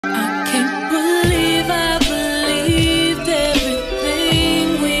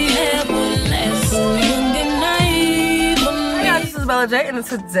Isabella Jaii, and in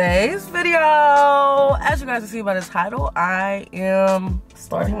today's video, as you guys can see by the title, I am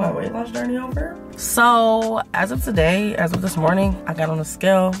starting my weight loss journey over. So as of today, as of this morning, I got on the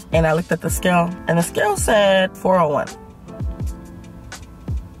scale and I looked at the scale and the scale said 401.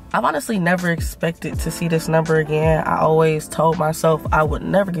 I've honestly never expected to see this number again. I always told myself I would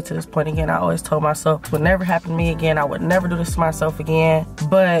never get to this point again. I always told myself it would never happen to me again. I would never do this to myself again.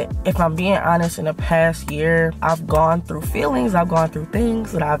 But if I'm being honest, in the past year, I've gone through feelings, I've gone through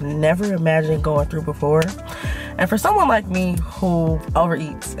things that I've never imagined going through before. And for someone like me who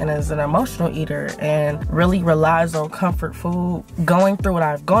overeats and is an emotional eater and really relies on comfort food, going through what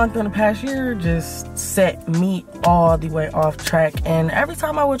I've gone through in the past year just set me all the way off track. And every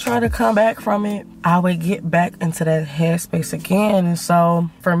time I would try to come back from it, I would get back into that headspace again. And so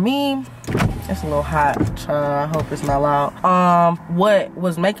for me, it's a little hot. I hope it's not loud. What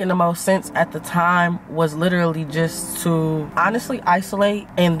was making the most sense at the time was literally just to honestly isolate,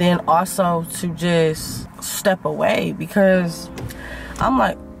 and then also to just step away, because I'm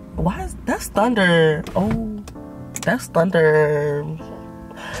like, why is that's thunder? Oh, that's thunder.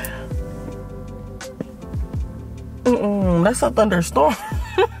 That's a thunderstorm.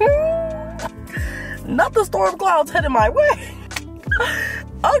 Not the storm clouds heading my way.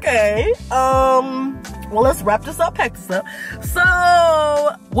 Okay, well, let's wrap this up, pack this up.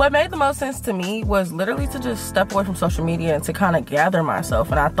 So what made the most sense to me was literally to just step away from social media and to kind of gather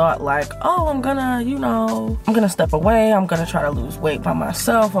myself. And I thought like, oh, I'm gonna step away. I'm gonna try to lose weight by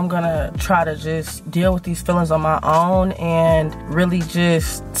myself. I'm gonna try to just deal with these feelings on my own and really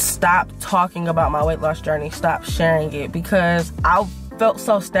just stop talking about my weight loss journey, stop sharing it, because I felt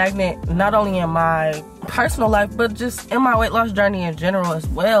so stagnant, not only in my personal life, but just in my weight loss journey in general as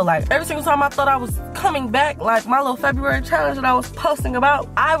well. Like every single time I thought I was coming back, like my little February challenge that I was posting about,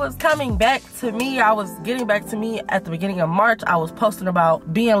 I was coming back to me. I was getting back to me at the beginning of March. I was posting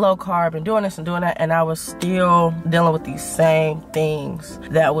about being low carb and doing this and doing that, and I was still dealing with these same things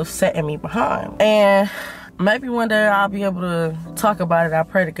that was setting me behind. And maybe one day I'll be able to talk about it. I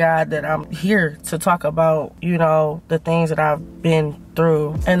pray to God that I'm here to talk about, you know, the things that I've been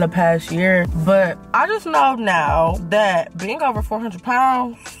through in the past year. But I just know now that being over 400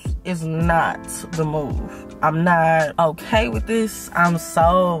 pounds is not the move. I'm not okay with this. I'm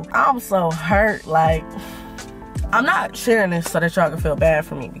so hurt. Like, I'm not sharing this so that y'all can feel bad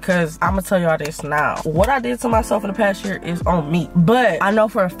for me, because I'm gonna tell y'all this now. What I did to myself in the past year is on me. But I know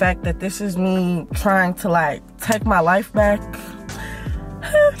for a fact that this is me trying to like take my life back.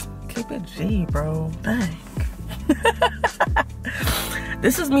 Keep it G, bro. Dang.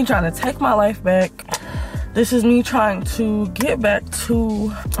 This is me trying to take my life back. This is me trying to get back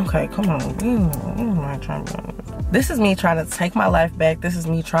to, okay, come on. This is me trying to take my life back. This is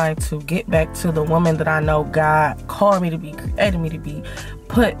me trying to get back to the woman that I know God called me to be, created me to be,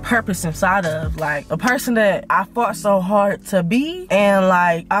 put purpose inside of. Like a person that I fought so hard to be, and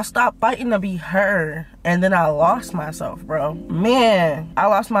like I stopped fighting to be her, and then I lost myself, bro. Man, I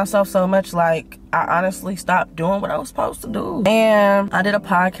lost myself so much. Like I honestly stopped doing what I was supposed to do. And I did a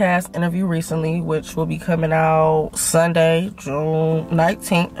podcast interview recently, which will be coming out Sunday, June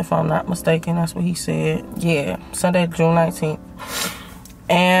 19th, if I'm not mistaken. That's what he said. Yeah, Sunday, June 19th.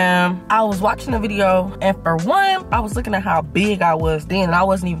 And I was watching the video, and for one, I was looking at how big I was then, and I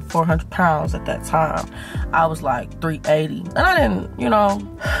wasn't even 400 pounds at that time. I was like 380. And I didn't, you know,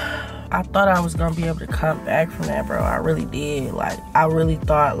 I thought I was gonna be able to come back from that, bro. I really did. Like, I really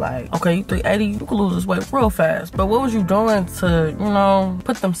thought like, okay, you 380, you could lose this weight real fast. But what was you doing to, you know,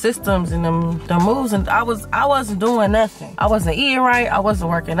 put them systems and them moves? And I wasn't doing nothing. I wasn't eating right. I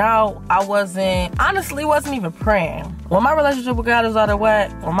wasn't working out. I honestly wasn't even praying. When my relationship with God is out of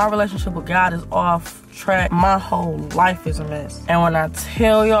whack, when my relationship with God is off track, my whole life is a mess. And when I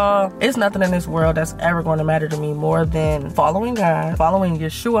tell y'all, it's nothing in this world that's ever going to matter to me more than following God, following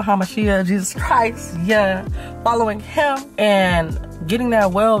Yeshua HaMashiach, Jesus Christ, yeah, following him and getting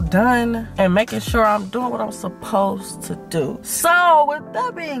that well done and making sure I'm doing what I'm supposed to do. So with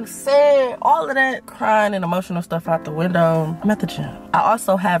that being said, all of that crying and emotional stuff out the window, I'm at the gym. I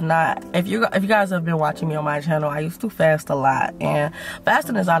also have not, if you guys have been watching me on my channel, I used to fast a lot, and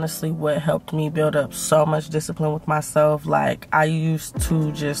fasting is honestly what helped me build up so much discipline with myself. Like, I used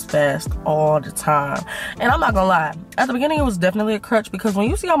to just fast all the time, and I'm not gonna lie, at the beginning it was definitely a crutch, because when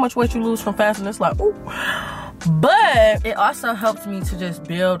you see how much weight you lose from fasting, it's like, ooh, But it also helped me to just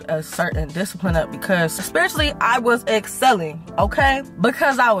build a certain discipline up, because spiritually I was excelling, okay?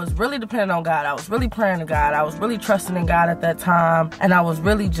 Because I was really dependent on God. I was really praying to God. I was really trusting in God at that time. And I was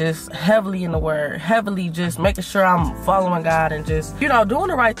really just heavily in the word, heavily just making sure I'm following God and just, you know, doing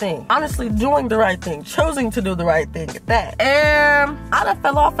the right thing. Honestly, doing the right thing, choosing to do the right thing at that. And I done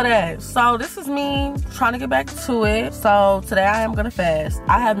fell off of that. So this is me trying to get back to it. So today I am gonna fast.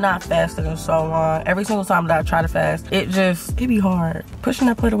 I have not fasted in so long. Every single time that I try to fast, it be hard. Pushing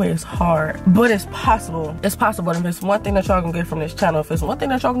that plate away is hard, but it's possible. It's possible. And if it's one thing that y'all can get from this channel, if it's one thing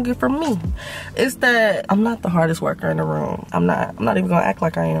that y'all can get from me, it's that I'm not the hardest worker in the room. I'm not even gonna act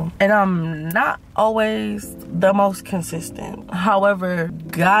like I am. And I'm not always the most consistent. However,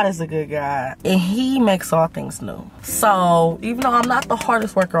 God is a good God and he makes all things new. So even though I'm not the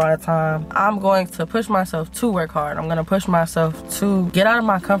hardest worker all the time, I'm going to push myself to work hard. I'm gonna push myself to get out of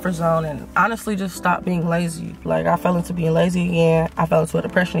my comfort zone and honestly just stop being lazy. Like, I fell into being lazy again. I fell into a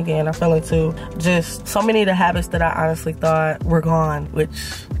depression again. I fell into just so many of the habits that I honestly thought were gone, which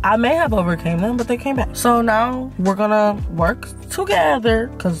I may have overcame them, but they came back. So now we're gonna work together,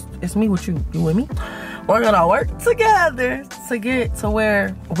 because it's me with you. You with me? We're gonna work together to get to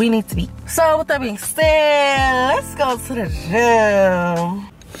where we need to be. So with that being said, let's go to the gym.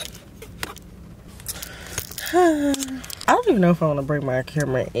 I don't even know if I want to bring my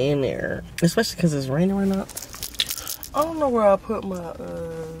camera in there, especially because it's raining right now. I don't know where I put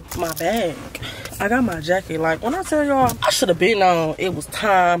my bag. I got my jacket. Like, when I tell y'all, I should have been on, it was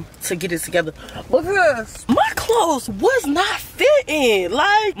time to get it together, because my clothes was not fitting.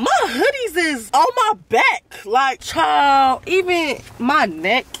 Like, my hoodies is on my back. Like, child, even my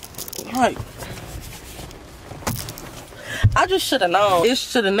neck. Like, I just should have known. It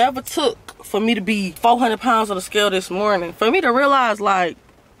should have never took for me to be 400 pounds on the scale this morning. For me to realize, like,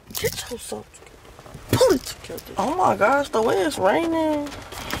 get yourself together. Pull it together. Oh my gosh, the way it's raining.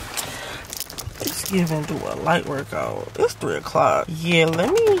 It's giving to a light workout. It's 3 o'clock. Yeah,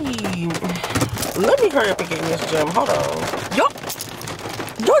 let me hurry up and get in this gym. Hold on.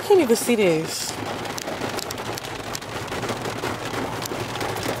 Y'all can't even see this.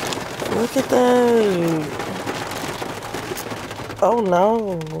 Look at that. Oh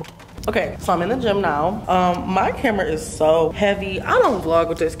no. Okay, so I'm in the gym now. My camera is so heavy. I don't vlog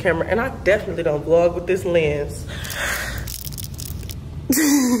with this camera, and I definitely don't vlog with this lens.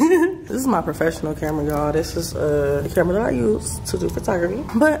 This is my professional camera, y'all. This is the camera that I use to do photography.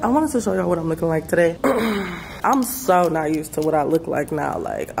 But I wanted to show y'all what I'm looking like today. I'm so not used to what I look like now.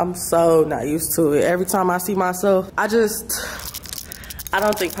 Like, I'm so not used to it. Every time I see myself, I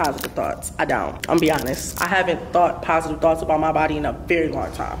don't think positive thoughts. I don't. I'm gonna be honest. I haven't thought positive thoughts about my body in a very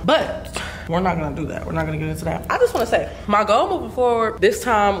long time. But we're not gonna do that. We're not gonna get into that. I just wanna say, my goal moving forward this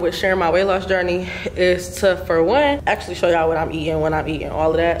time with sharing my weight loss journey is to, for one, actually show y'all what I'm eating, when I'm eating,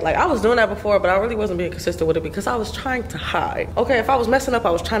 all of that. Like, I was doing that before, but I really wasn't being consistent with it because I was trying to hide. Okay, if I was messing up,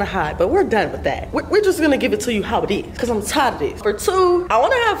 I was trying to hide, but we're done with that. We're just gonna give it to you how it is, because I'm tired of this. For two, I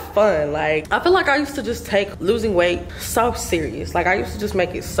wanna have fun. Like, I feel like I used to just take losing weight so serious. Like, I used to just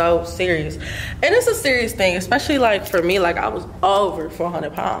make it so serious. And it's a serious thing, especially like for me. Like, I was over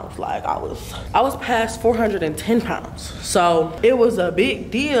 400 pounds. Like, I was past 410 pounds. So it was a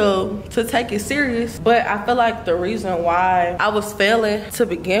big deal to take it serious. But I feel like the reason why I was failing to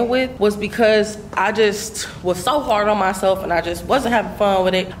begin with was because I just was so hard on myself and I just wasn't having fun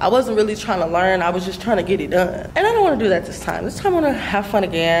with it. I wasn't really trying to learn. I was just trying to get it done. And I don't want to do that this time. This time I want to have fun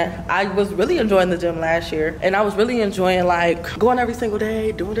again. I was really enjoying the gym last year, and I was really enjoying like going every single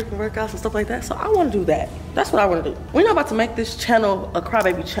day, doing different workouts and stuff like that. So I want to do that. That's what I want to do. We're not about to make this channel a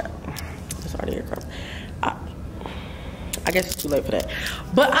crybaby channel. It's already a crybaby. I guess it's too late for that.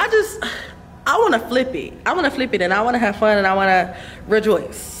 But I want to flip it. I want to flip it, and I want to have fun, and I want to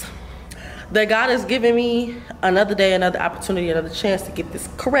rejoice that God has given me another day, another opportunity, another chance to get this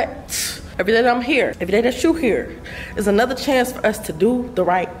correct. Every day that I'm here, every day that you're here, is another chance for us to do the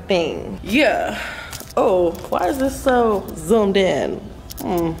right thing. Yeah. Oh, why is this so zoomed in?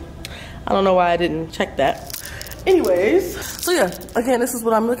 I don't know why I didn't check that. Anyways, so yeah, again, this is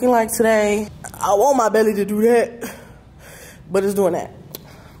what I'm looking like today. I want my belly to do that, but it's doing that.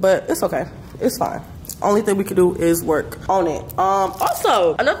 But it's okay, it's fine. Only thing we can do is work on it.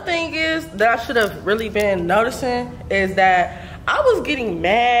 Also, another thing is that I should have really been noticing is that I was getting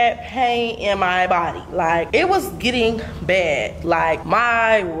mad pain in my body. Like, it was getting bad. Like,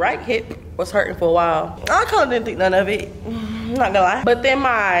 my right hip was hurting for a while. I kind of didn't think none of it, I'm not gonna lie. But then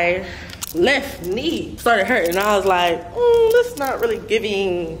my left knee started hurting. I was like, this is not really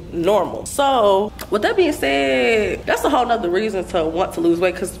giving normal. So with that being said, that's a whole nother reason to want to lose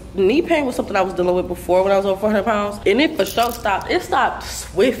weight, because knee pain was something I was dealing with before when I was over 400 pounds, and it for sure stopped. It stopped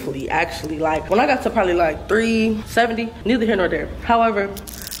swiftly, actually. Like when I got to probably like 370, neither here nor there. However,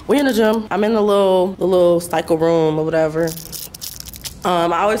 we in the gym. I'm in the little cycle room or whatever.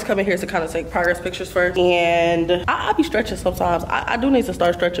 I always come in here to kind of take progress pictures first, and I be stretching sometimes. I do need to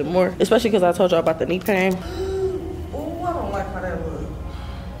start stretching more, especially because I told y'all about the knee pain. Oh, I don't like how that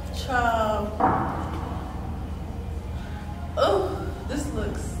looks. Child. Oh, this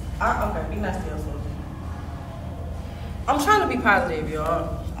looks, okay, be nice to yourself. I'm trying to be positive,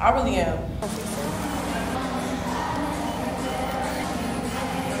 y'all. I really am.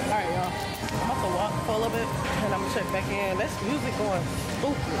 Alright, y'all. I'm about to walk for a little bit, and I'm gonna check back in. That's music going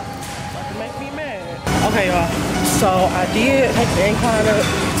stupid. About to make me mad. Okay, y'all. So I did take the incline up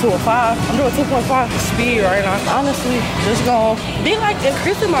to a 5. I'm doing 2.5 speed right now. Honestly, just gonna be like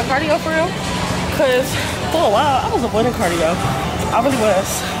increasing my cardio for real. Cause for a while, I was avoiding cardio. I really was.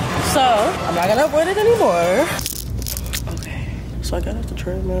 So I'm not gonna avoid it anymore. Okay, so I got off the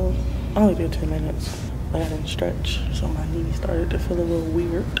treadmill. I only did 10 minutes. But I didn't stretch, so my knee started to feel a little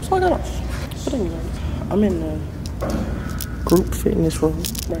weird. So I got off. But anyway, I'm in the group fitness room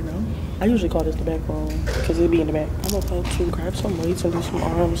right now. I usually call this the back room because it be in the back. I'm about to grab some weights and do some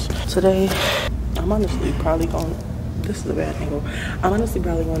arms. Today, I'm honestly probably going, this is a bad angle. I'm honestly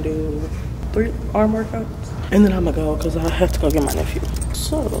probably gonna do 3 arm workouts. And then I'm gonna go because I have to go get my nephew.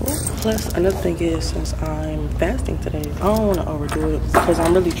 So, plus another thing is, since I'm fasting today, I don't wanna overdo it because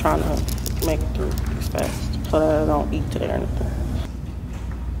I'm really trying to make it through this fast so that I don't eat today or anything.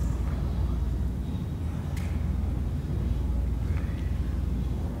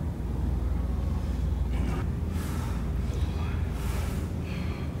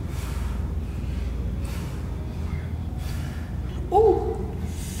 Ooh,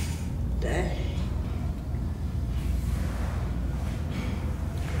 dang.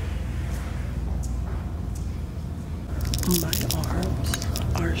 My arms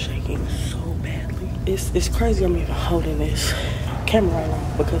are shaking so badly. It's crazy I'm even holding this camera right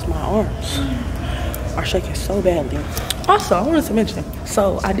now because my arms are shaking so badly. Also, I wanted to mention,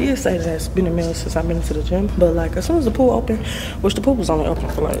 so I did say that it's been a minute since I've been into the gym, but like as soon as the pool opened, which the pool was only open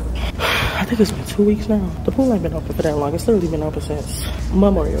for like, I think it's been 2 weeks now. The pool ain't been open for that long. It's literally been open since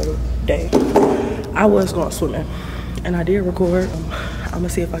Memorial Day. I was going swimming and I did record. I'm gonna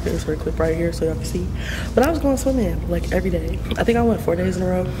see if I can insert a clip right here so y'all can see. But I was going swimming like every day. I think I went 4 days in a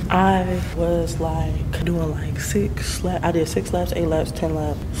row. I was like doing like 6 laps. I did 6 laps, 8 laps, 10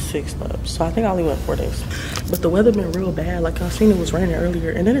 laps, 6 laps. So I think I only went 4 days. But the weather been real bad. Like I seen it was raining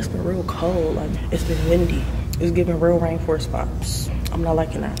earlier, and then it's been real cold. Like it's been windy. It's giving real rainforest vibes. I'm not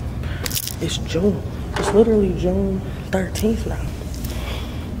liking that. It's June. It's literally June 13th now.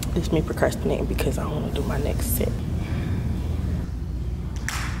 It's me procrastinating because I want to do my next set.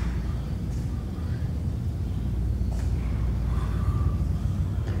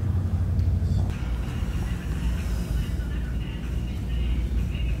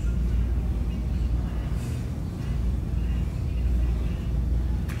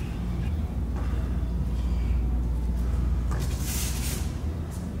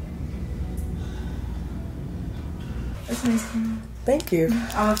 It's nice. Thank you.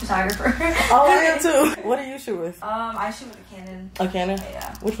 I'm a photographer. Oh, I am too. What do you shoot with? I shoot with a Canon. A Canon?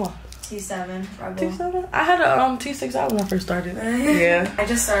 Yeah. Which one? T7 Rebel. T7? I had a T6 when I first started. Yeah. I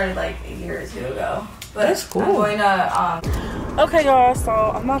just started like a year or 2 ago. But that's cool. I'm going to Okay, y'all, so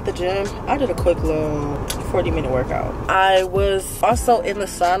I'm at the gym. I did a quick little 40-minute workout. I was also in the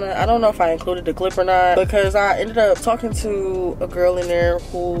sauna. I don't know if I included the clip or not because I ended up talking to a girl in there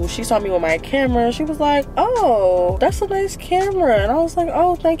who, she saw me with my camera. She was like, oh, that's a nice camera. And I was like,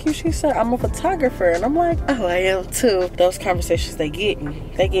 oh, thank you. She said, I'm a photographer. And I'm like, oh, I am too. Those conversations, they get me.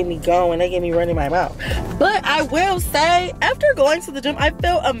 They get me going. They get me running my mouth. But I will say, after going to the gym, I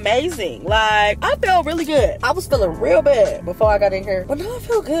feel amazing. Like, I felt really good. I was feeling real bad before I got in here. But now I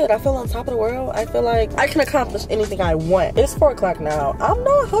feel good. I feel on top of the world. I feel like I can accomplish anything I want. It's 4 o'clock now. I'm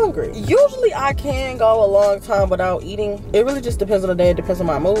not hungry. Usually I can go a long time without eating. It really just depends on the day. It depends on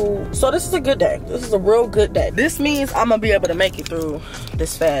my mood. So this is a good day. This is a real good day. This means I'm gonna be able to make it through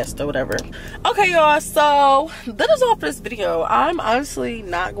this fast or whatever. Okay, y'all, so that is all for this video. I'm honestly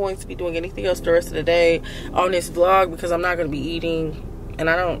not going to be doing anything else the rest of the day on this vlog because I'm not gonna be eating, and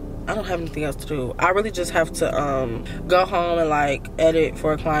I don't have anything else to do. I really just have to go home and like edit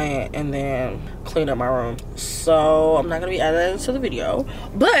for a client, and then clean up my room. So I'm not gonna be adding that into the video.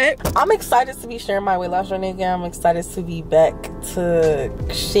 But I'm excited to be sharing my weight loss journey again. I'm excited to be back to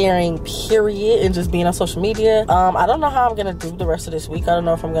sharing, period, and just being on social media. I don't know how I'm gonna do the rest of this week. I don't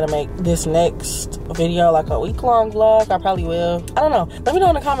know if I'm gonna make this next video like a week-long vlog. I probably will. I don't know. Let me know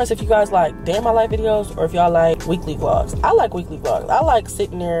in the comments if you guys like day in my life videos or if y'all like weekly vlogs. I like weekly vlogs. I like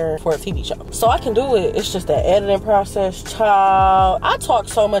sitting there for a TV show. So I can do it. It's just that editing process, child. I talk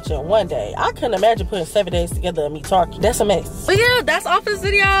so much in one day. I couldn't imagine putting 7 days together of me talking. That's a mess. But yeah, that's all for this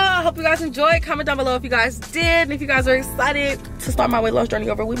video. I hope you guys enjoyed. Comment down below if you guys did and if you guys are excited to start my weight loss journey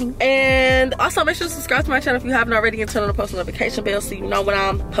over with me. And also make sure to subscribe to my channel if you haven't already and turn on the post notification bell so you know when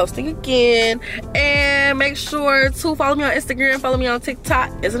I'm posting again. And make sure to follow me on Instagram, follow me on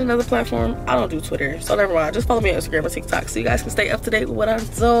TikTok. Is it another platform? I don't do Twitter, so never mind. Just follow me on Instagram and TikTok so you guys can stay up to date with what I'm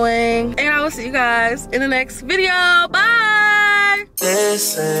doing. And I will see you guys in the next video. Bye!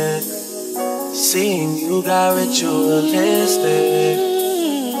 Listen, seeing you got ritualistic,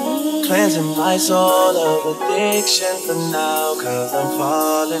 cleansing my soul of addiction for now, 'cause I'm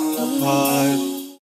falling apart.